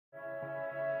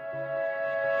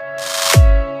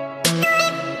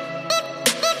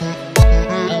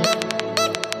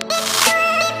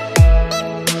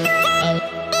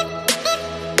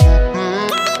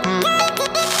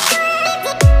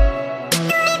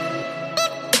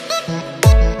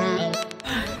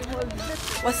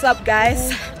What's up,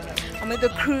 guys? I'm with the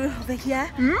crew over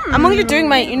here. I'm only doing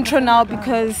my intro now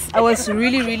because I was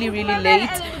really late.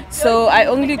 So I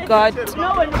only got...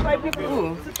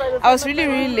 I was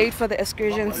really late for the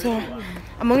excursion. So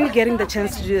I'm only getting the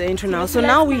chance to do the intro now. So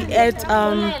now we at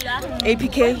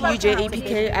APK, UJ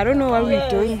APK. I don't know what we're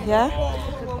doing here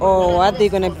or what they're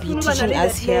going to be teaching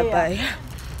us here. But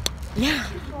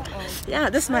yeah,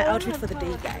 this is my outfit for the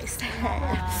day, guys.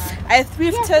 I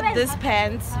thrifted these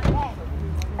pants.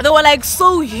 They were like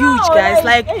so huge, guys,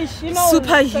 like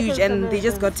super huge, and they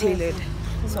just got tailored.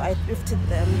 So I thrifted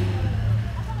them.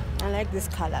 I like this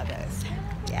color, guys.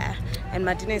 Yeah, and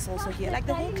Madina is also here. Like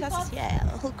the whole class is here,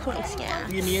 the whole crew is here.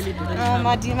 You nearly did it.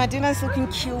 Madina is looking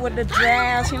cute with the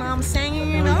dress. You know what I'm saying?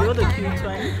 You know? You're the cute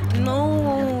one.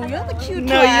 No, you're the cute one.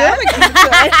 No, you're the cute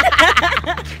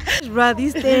one. Bruh,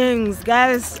 these things,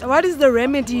 guys. What is the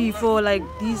remedy for like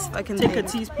these fucking things? Take a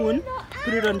teaspoon,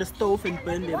 put it on the stove, and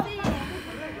burn them.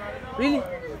 Really?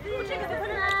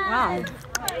 Wow.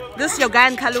 This is your guy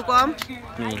in Kalukom.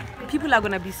 People are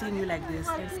gonna be seeing you like this.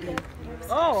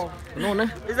 Oh, no.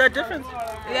 Is there a difference?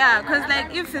 Yeah, because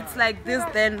like if it's like this,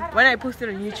 then when I post it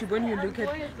on YouTube, when you look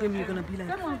at him, you're gonna be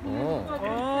like, oh.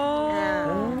 Yeah.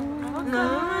 Oh.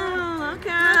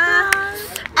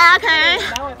 Okay.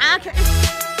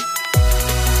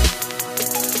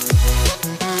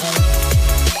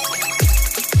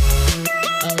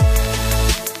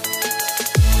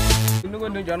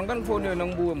 Jangan kan phone yang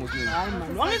nang buat mungkin.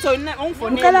 Wangi so ini orang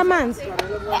phone. Bukan mans.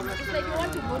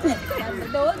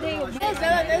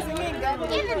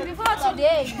 Even before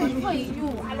today, before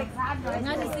you,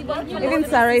 Even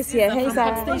Sarah is here. Hey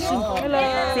Sarah. Hello.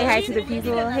 Say hi to the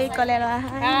people. Hey Kolera.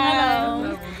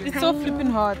 Hello. It's so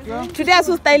flipping hot, bro. Today I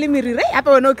was styling me. Right?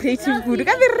 Apa no creative food.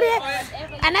 Kan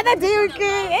another day,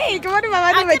 okay. Hey, come on,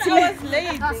 Mama. I was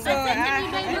late, so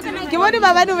come on,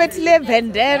 Mama. Do it le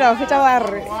vendetta.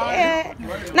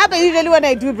 Now, but usually when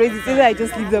I do braids, I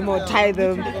just leave them or tie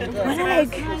them. But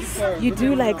like, you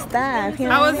do like stuff. You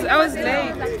know? I was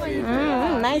late.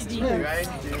 Nice jeans.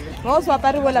 Also,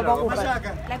 the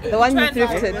one you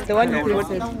thrifted. The one you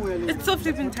thrifted. It's so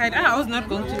flipping tight. I was not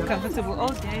going to be comfortable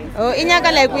all day. Oh,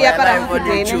 inyaka like we are para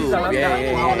YouTube. Yeah.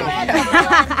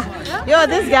 Yo,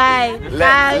 this guy.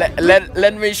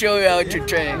 Let me show you how to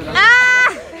train.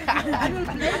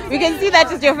 We can see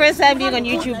that it's your first time being on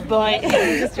YouTube, boy.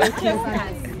 Just joking.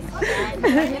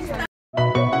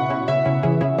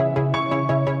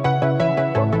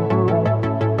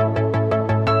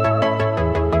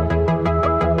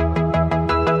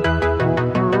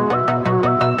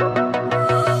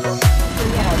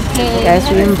 Guys,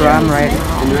 we're in Bram, right?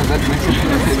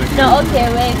 no, okay,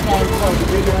 wait, guys.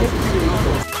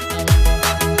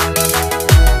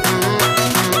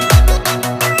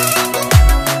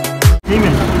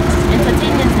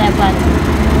 Entertainment like what?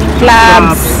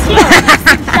 Clubs.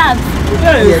 Clubs.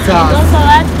 Yes. Also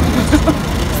what?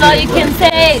 So you can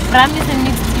say Bram is a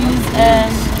mixed use.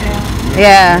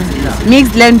 Yeah,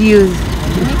 mixed land use.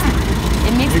 A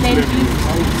mixed land use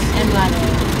and what?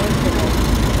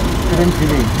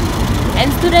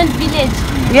 And student village.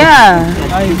 Yeah.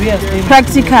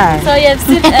 Practical. So you have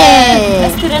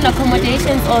student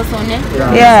accommodations also, ne?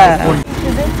 Yeah. We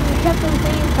kept on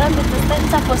saying Bram is a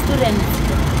center for students.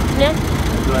 Ne?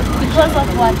 Because of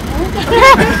what?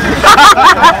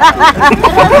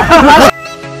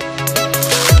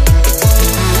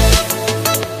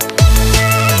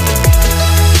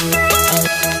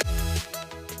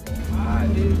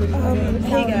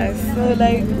 Hey guys, so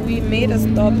like we made a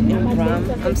stop in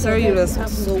Bram. I'm sorry it was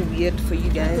so weird for you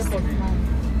guys,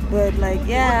 but like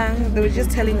yeah, they were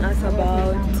just telling us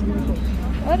about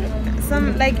what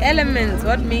some like elements,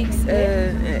 what makes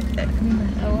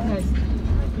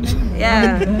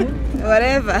yeah,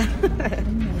 whatever.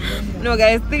 No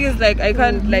guys, thing is like I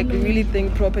can't like really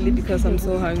think properly because I'm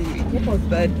so hungry.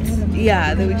 But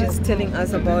yeah, they were just telling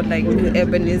us about like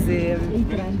urbanism,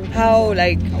 how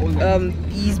like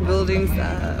these buildings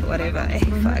whatever.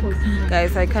 Fuck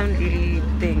guys, I can't really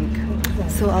think.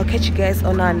 So I'll catch you guys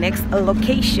on our next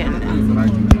location.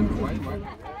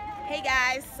 Hey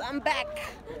guys, I'm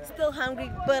back. Still hungry,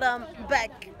 but I'm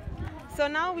back. So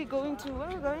now we're going to where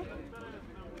are we going?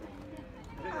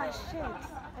 Ah shit,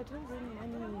 I don't bring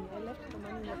money. I left the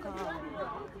money in the car.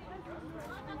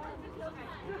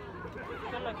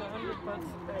 Got like 100 bucks.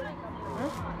 Huh?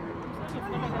 It's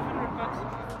not like 100 bucks.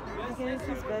 Can you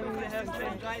please buy me some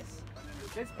change? Guys,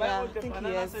 let's buy Yeah, all I the think he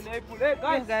bananas is. and apple. Hey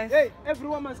guys, guys. hey,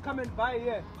 everyone must come and buy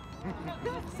here.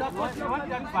 Support you want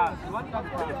that bar? You want that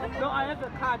bar? No, I have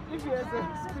a card. If he has a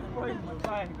speed point,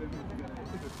 buy.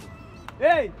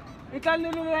 Hey, you can't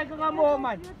live like a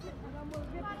man.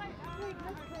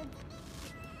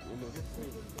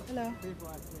 Hello.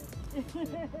 Yeah,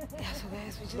 so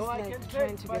guys, we're just like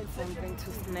trying to get something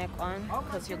to snack on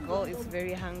because your girl is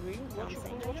very hungry. You know what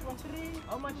I'm saying?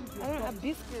 How much is I don't know, a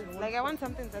biscuit. Like I want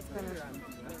something that's gonna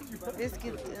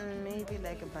biscuit and maybe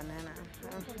like a banana.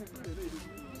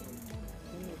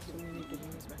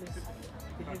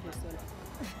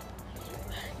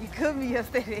 You killed me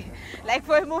yesterday. Like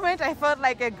for a moment I felt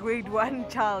like a grade 1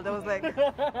 child. I was like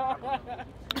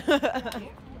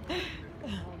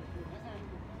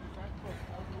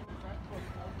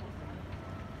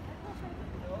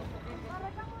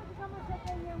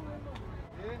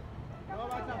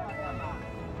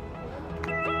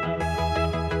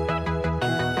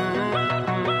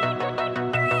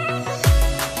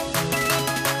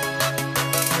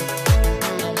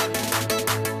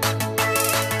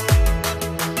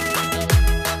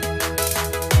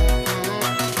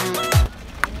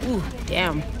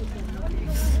damn.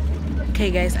 Okay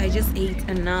guys, I just ate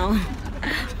and now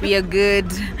we are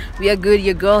good. We are good.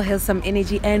 Your girl has some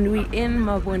energy and we in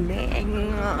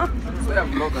Maboneng.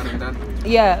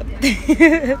 Yeah.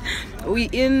 We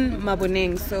in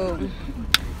Maboneng. So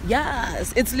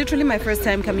yes, it's literally my first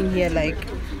time coming here like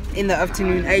in the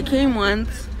afternoon. I came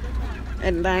once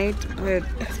at night, but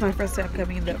it's my first time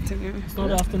coming in the afternoon. It's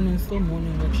not afternoon, it's still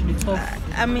morning actually. 12.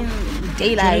 I mean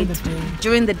daylight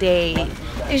during the day.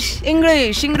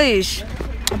 English.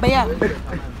 But yeah.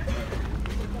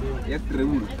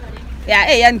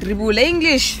 Yeah, and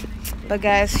English. But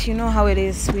guys, you know how it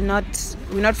is. We're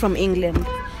not from England,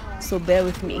 so bear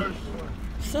with me.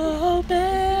 So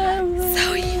bear with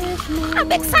me.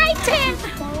 I'm excited.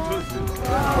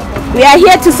 We are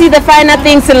here to see the finer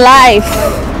things in life.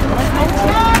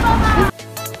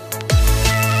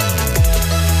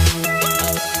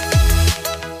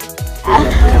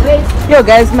 Yo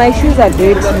guys, my shoes are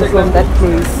dirty from that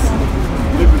place.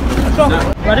 You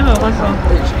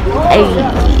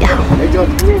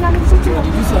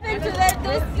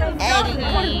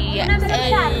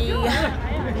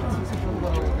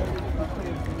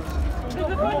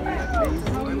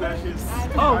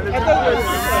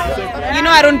know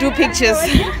I don't do pictures.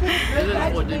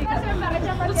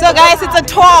 So guys, it's a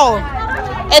tour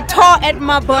at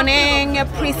Maboneng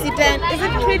President. Is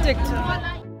it project?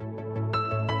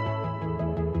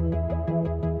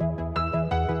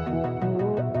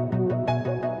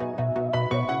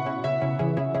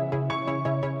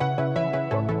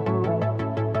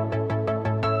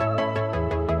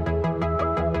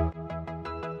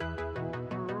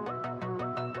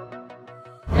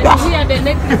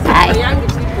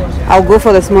 I'll go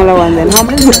for the smaller one then. How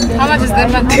much is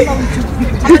that one?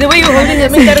 The way you're holding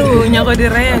it,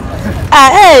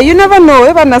 hey, you never know.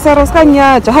 How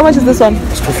much is this one?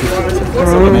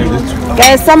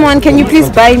 Guys, someone, can you please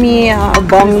buy me a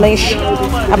bonglish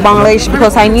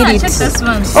because I need it.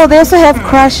 Oh, they also have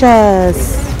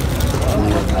crushers.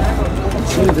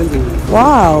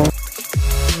 Wow.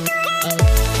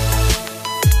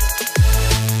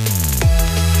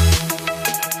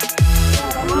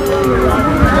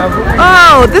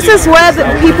 Oh, this is where the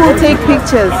people take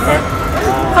pictures.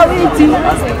 How easy.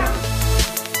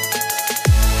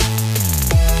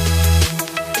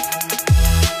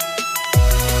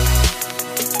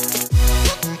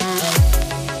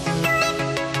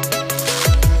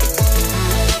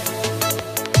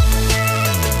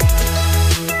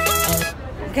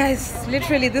 Guys,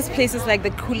 literally this place is like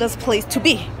the coolest place to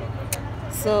be.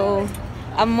 So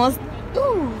I'm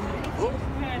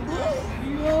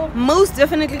most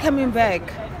definitely coming back.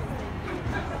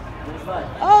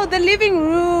 Oh, the living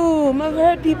room. I've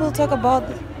heard people talk about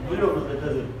this.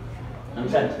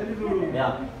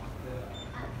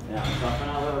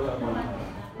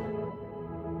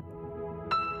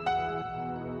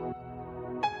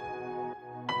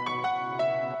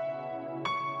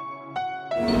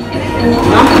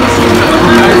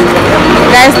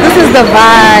 Guys, this is the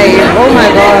vibe. Oh my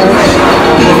gosh.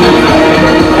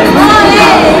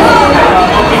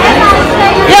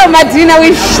 Yo, Madina,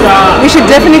 we should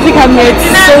definitely come here. It's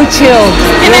so chill.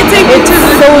 Can I take it? It's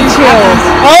so chill.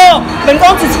 Oh, then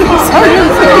go to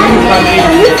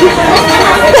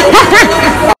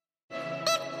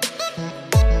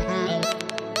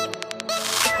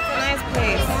nice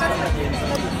place.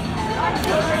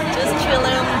 Just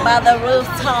chilling by the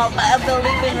rooftop at the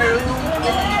living room.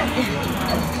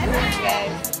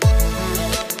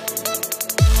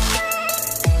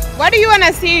 What do you want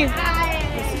to see?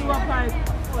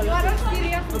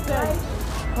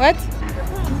 What?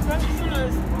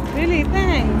 Really?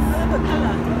 Thanks.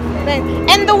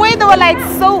 And the way they were like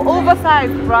so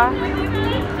oversized, bruh.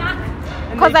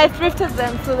 Because I thrifted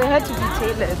them, so they had to be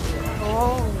tailored.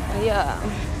 Oh, yeah.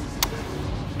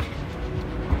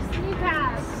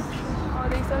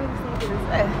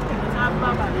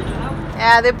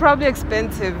 Yeah, they're probably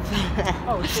expensive.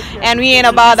 And we ain't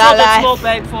about that life. Small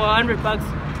bag for $100.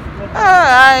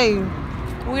 Aye.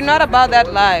 We're not about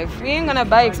that life. We ain't gonna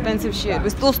buy expensive shit. We're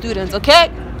still students,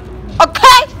 okay?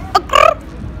 Okay?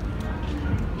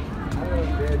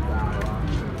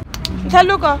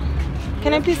 Chaluka,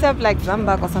 can I please have like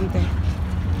zambak or something?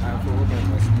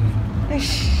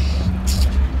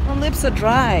 My lips are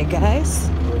dry, guys.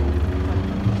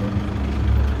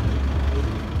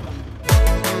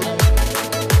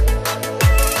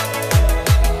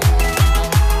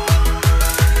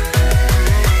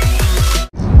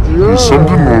 There's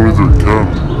something wrong with your camera.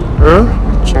 Huh?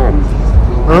 Tom.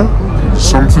 Huh? There's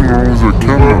something wrong with your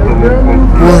camera.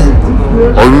 What?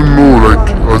 I don't know, like,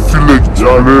 I feel like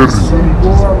blurry.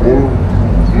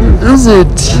 Is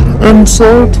it? And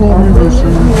so told me the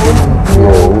same.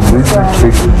 Well, maybe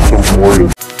take some oil.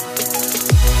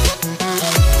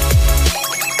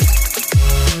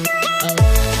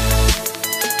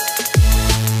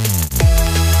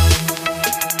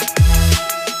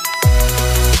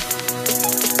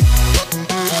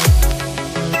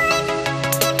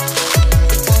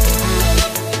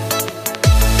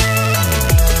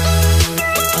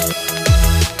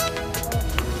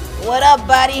 What up,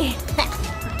 buddy?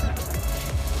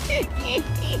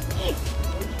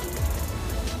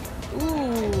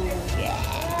 Ooh,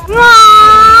 yeah.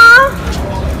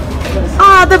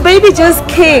 Ah, the baby just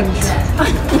kicked.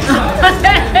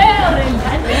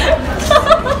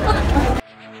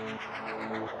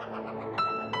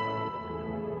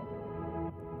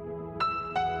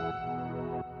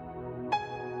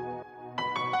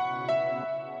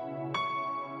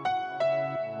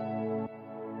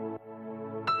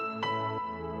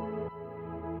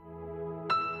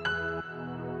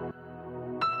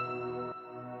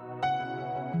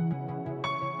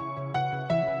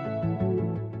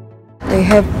 They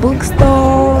have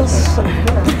bookstores.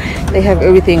 They have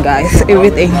everything, guys.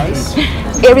 Everything.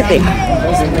 Everything.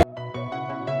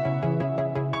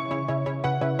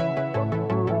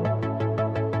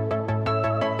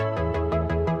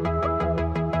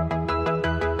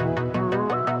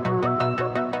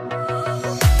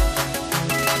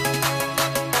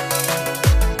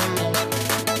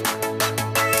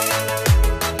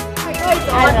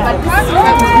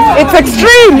 It's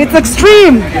extreme. It's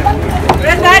extreme.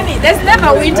 There's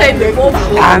never winter in the Move.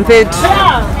 I'm fit.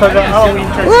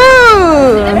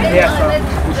 Woo!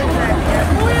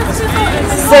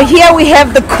 So here we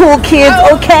have the cool kids.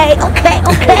 Okay.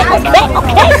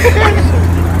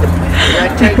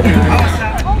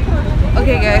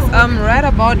 Okay, guys. Right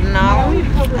about now,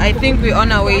 I think we're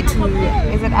on our way to.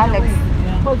 Is it Alex?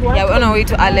 Yeah, we're on our way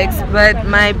to Alex, but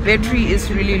my battery is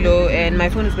really low and my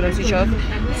phone is gonna switch off,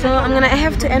 so I'm gonna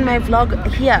have to end my vlog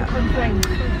here.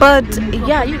 But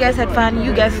yeah, you guys had fun.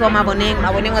 You guys saw my morning.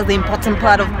 My morning was the important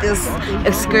part of this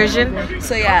excursion.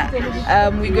 So yeah,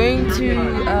 we're going to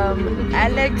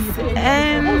Alex,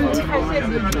 and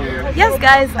yes,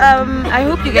 guys, I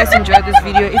hope you guys enjoyed this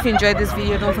video. If you enjoyed this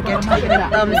video, don't forget to give it a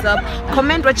thumbs up.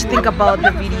 Comment what you think about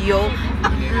the video.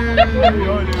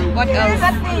 What else?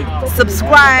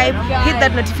 Subscribe, hit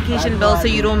that notification bell so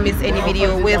you don't miss any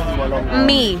video with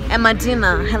me and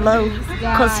Madina. Hello,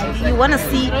 because you want to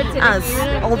see us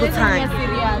all the time.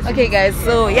 Okay, guys,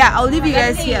 so yeah, I'll leave you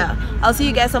guys here. I'll see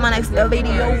you guys on my next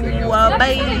video.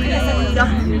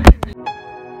 Bye.